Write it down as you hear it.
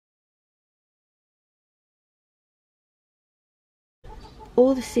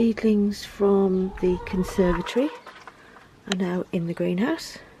All the seedlings from the conservatory are now in the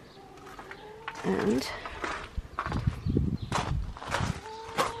greenhouse, and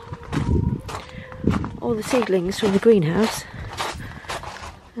all the seedlings from the greenhouse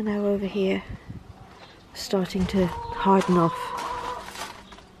are now over here, starting to harden off.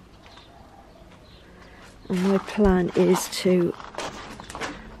 And my plan is to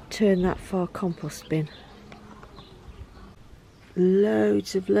turn that for compost bin.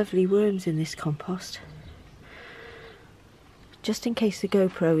 Loads of lovely worms in this compost. Just in case the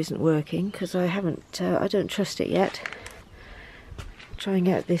GoPro isn't working, because I don't trust it yet.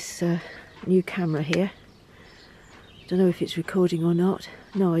 Trying out this new camera here. Don't know if it's recording or not.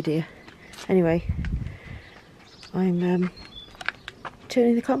 No idea. Anyway, I'm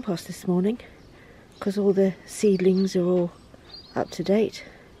turning the compost this morning because all the seedlings are all up to date.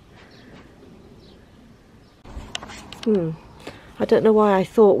 I don't know why I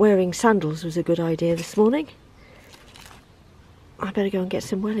thought wearing sandals was a good idea this morning. I better go and get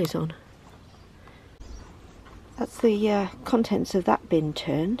some wellies on. That's the contents of that bin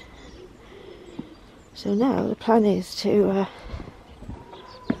turned. So now the plan is to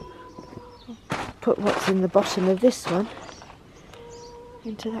put what's in the bottom of this one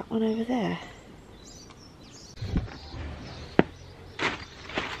into that one over there.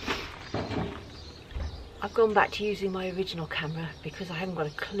 I've gone back to using my original camera because I haven't got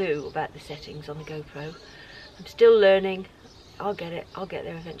a clue about the settings on the GoPro. I'm still learning. I'll get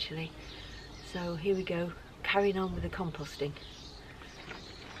there eventually. So here we go, carrying on with the composting.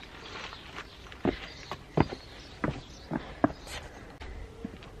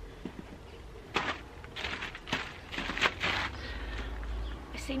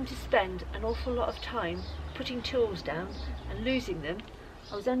 I seem to spend an awful lot of time putting tools down and losing them.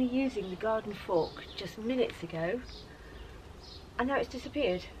 I was only using the garden fork just minutes ago and now it's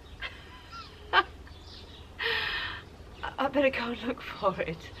disappeared. I better go and look for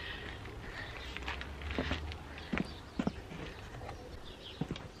it.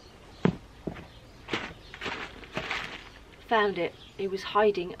 Found it. It was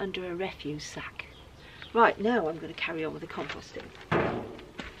hiding under a refuse sack. Right, now I'm going to carry on with the composting.